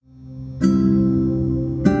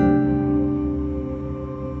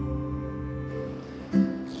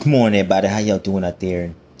Good morning, everybody. How y'all doing out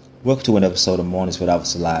there? Welcome to an episode of Mornings with Alpha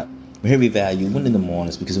Salat. We're here we value winning in the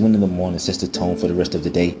mornings because winning in the morning sets the tone for the rest of the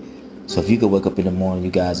day. So if you could wake up in the morning, you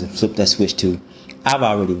guys, and flip that switch to I've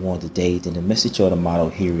already won the day, then the message or the motto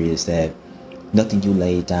here is that nothing you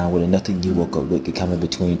laid down with and nothing you woke up with can come in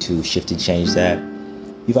between to shift and change that.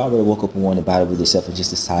 You've already woke up and won the battle with yourself and just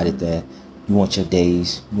decided that you want your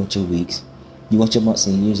days, you want your weeks, you want your months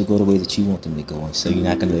and years to go the way that you want them to go. And so you're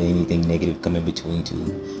not going to let anything negative come in between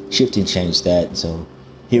to shift and change that. And so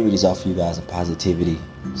here it is all for you guys, some positivity,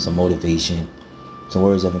 some motivation, some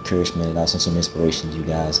words of encouragement, and also some inspiration to you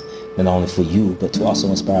guys. Not only for you, but to also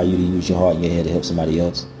inspire you to use your heart and your head to help somebody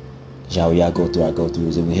else. Because y'all go through, I go through,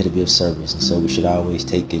 is that we're here to be of service. And so we should always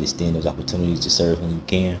take and extend those opportunities to serve when you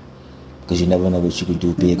can. Because you never know what you can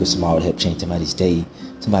do big or small to help change somebody's day,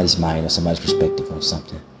 somebody's mind, or somebody's perspective on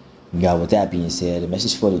something. And with that being said, the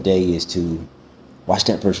message for today is to watch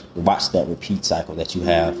that repeat cycle that you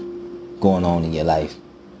have going on in your life.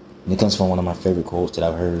 And it comes from one of my favorite quotes that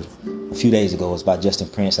I've heard a few days ago. It's by Justin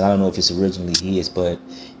Prince, and I don't know if it's originally his, but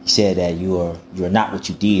he said that you are not what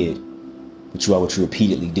you did, but you are what you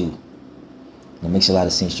repeatedly do. And it makes a lot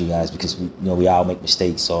of sense to you guys because we all make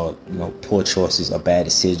mistakes or poor choices or bad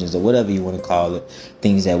decisions or whatever you want to call it,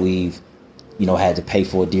 things that we've had to pay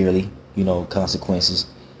for dearly, consequences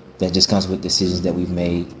that just comes with decisions that we've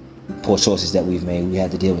made, poor choices that we've made. We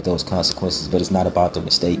had to deal with those consequences, but it's not about the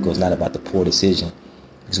mistake or it's not about the poor decision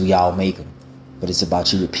because we all make them, but it's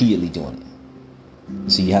about you repeatedly doing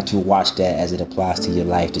it. So you have to watch that as it applies to your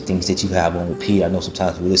life, the things that you have on repeat. I know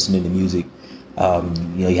sometimes we're listening to music,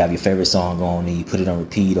 you have your favorite song on and you put it on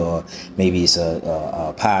repeat, or maybe it's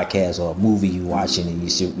a podcast or a movie you're watching and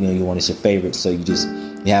you want it's your favorite, so you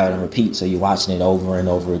have it on repeat, so you're watching it over and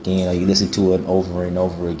over again, or you listen to it over and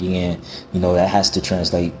over again. That has to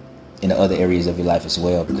translate into other areas of your life as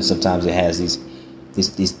well, because sometimes it has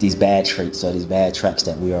these bad traits or these bad tracks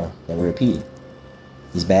that we're repeating,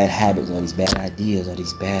 these bad habits or these bad ideas or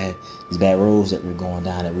these bad roads that we're going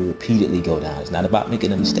down that we repeatedly go down. It's not about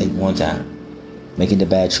making a mistake one time, making the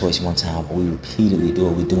bad choice one time, but we repeatedly do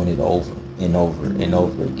it. We're doing it over and over and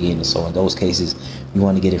over again. And so in those cases, you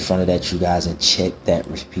want to get in front of that, you guys, and check that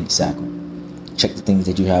repeat cycle. Check the things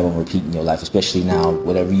that you have on repeat in your life, especially now,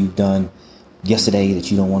 whatever you've done yesterday that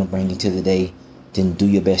you don't want to bring into the day, then do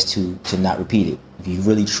your best to not repeat it. If you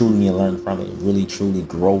really truly learn from it, really truly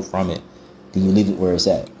grow from it, then you leave it where it's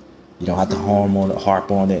at. You don't have to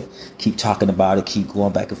harp on it, keep talking about it, keep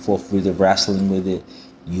going back and forth with it, wrestling with it.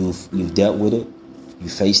 You've dealt with it. You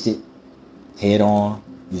faced it head on.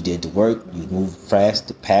 You did the work. You moved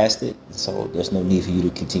fast past it. So there's no need for you to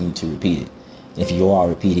continue to repeat it. And if you are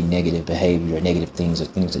repeating negative behavior or negative things or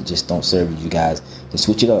things that just don't serve you guys, then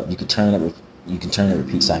switch it up. You can turn that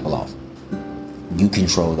repeat cycle off. You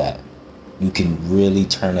control that. You can really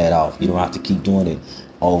turn that off. You don't have to keep doing it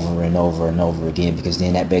over and over and over again, because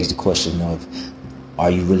then that begs the question of, are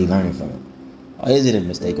you really learning from it? Or is it a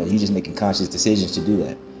mistake? Or are you just making conscious decisions to do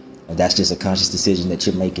that? And that's just a conscious decision that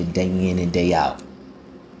you're making day in and day out.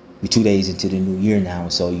 We're 2 days into the new year now,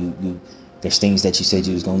 and so there's things that you said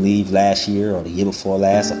you was gonna leave last year or the year before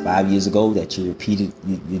last or 5 years ago that you're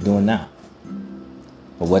doing now.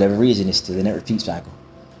 For whatever reason, it's still in that repeat cycle.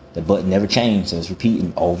 The button never changed, so it's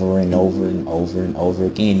repeating over and over and over and over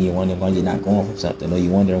again. You're wondering why you're not going from something, or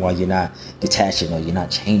you're wondering why you're not detaching, or you're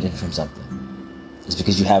not changing from something. It's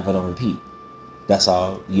because you have it on repeat. That's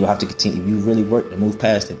all. You don't have to continue. If you really work to move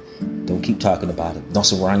past it, don't keep talking about it. Don't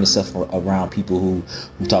surround yourself around people who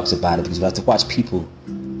talks about it, because we have to watch people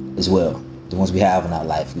as well, the ones we have in our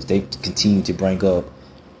life, because they continue to bring up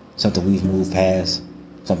something we've moved past,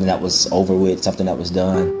 something that was over with, something that was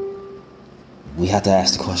done. We have to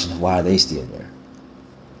ask the question of, why are they still there?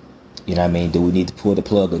 You know what I mean? Do we need to pull the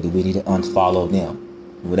plug, or do we need to unfollow them?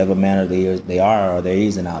 Whatever manner they are or there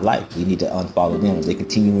is in our life, we need to unfollow them. If they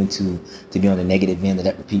continue to be on the negative end of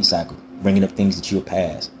that repeat cycle, bringing up things that you're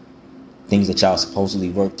past, things that y'all supposedly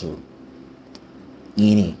worked through.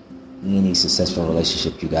 Any successful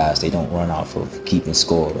relationship, you guys, they don't run off of keeping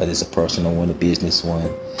score. Whether it's a personal one, a business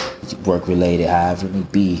one, work related, however it may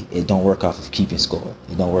be, it don't work off of keeping score.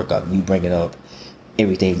 It don't work off you bringing up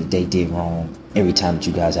everything that they did wrong every time that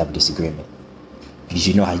you guys have a disagreement. Because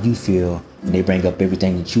you know how you feel when they bring up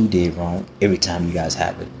everything that you did wrong every time you guys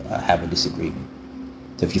have a disagreement.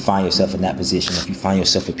 So if you find yourself in that position, if you find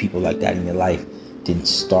yourself with people like that in your life, then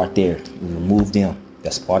start there. Remove them.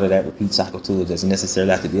 That's part of that repeat cycle too. It doesn't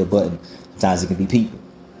necessarily have to be a button. Sometimes it can be people.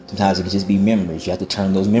 Sometimes it can just be memories. You have to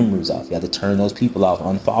turn those memories off. You have to turn those people off,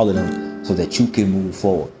 unfollow them, so that you can move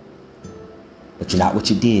forward. But you're not what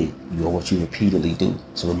you did. You are what you repeatedly do.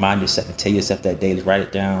 So remind yourself and tell yourself that daily. Write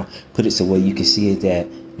it down. Put it so where you can see it, that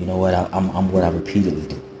You know what? I'm what I repeatedly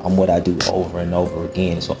do. I'm what I do over and over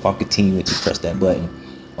again. So if I'm continuing to press that button,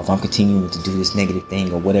 or if I'm continuing to do this negative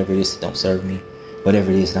thing or whatever it is that don't serve me, whatever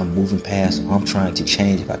it is that I'm moving past or I'm trying to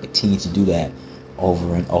change, if I continue to do that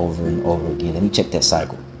over and over and over again, let me check that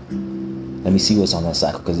cycle. Let me see what's on that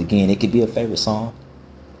cycle. Because again, it could be a favorite song.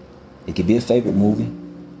 It could be a favorite movie.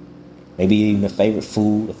 Maybe even a favorite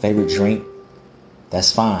food, a favorite drink.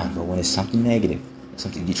 That's fine. But when it's something negative,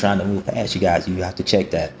 something you're trying to move past, you guys, you have to check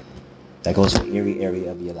that. That goes for every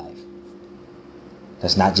area of your life.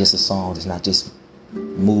 That's not just a song. It's not just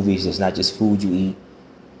movies. It's not just food you eat.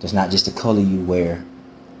 It's not just the color you wear.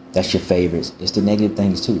 That's your favorites. It's the negative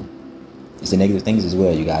things too. It's the negative things as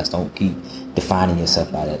well, you guys. Don't keep defining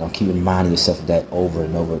yourself by that. Don't keep reminding yourself of that over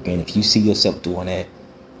and over again. If you see yourself doing that,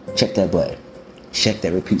 check that button. Check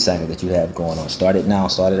that repeat cycle that you have going on. Start it now.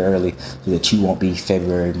 Start it early so that you won't be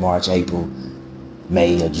February, March, April,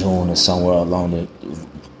 May, or June, or somewhere along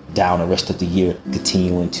down the rest of the year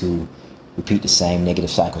continuing to repeat the same negative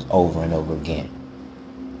cycles over and over again.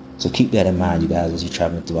 So keep that in mind, you guys, as you're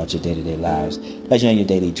traveling throughout your day-to-day lives. As you're on your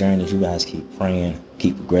daily journeys, you guys keep praying,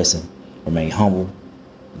 keep progressing, remain humble.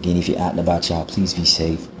 Again, if you're out and about, y'all, please be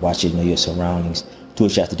safe. Watch and know your surroundings. Do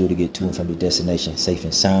what you have to do to get to and from your destination safe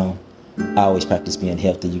and sound. I always practice being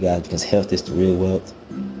healthy, you guys, because health is the real wealth.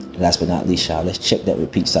 And last but not least, y'all, let's check that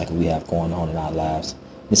repeat cycle we have going on in our lives.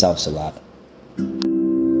 This Alpha Salat.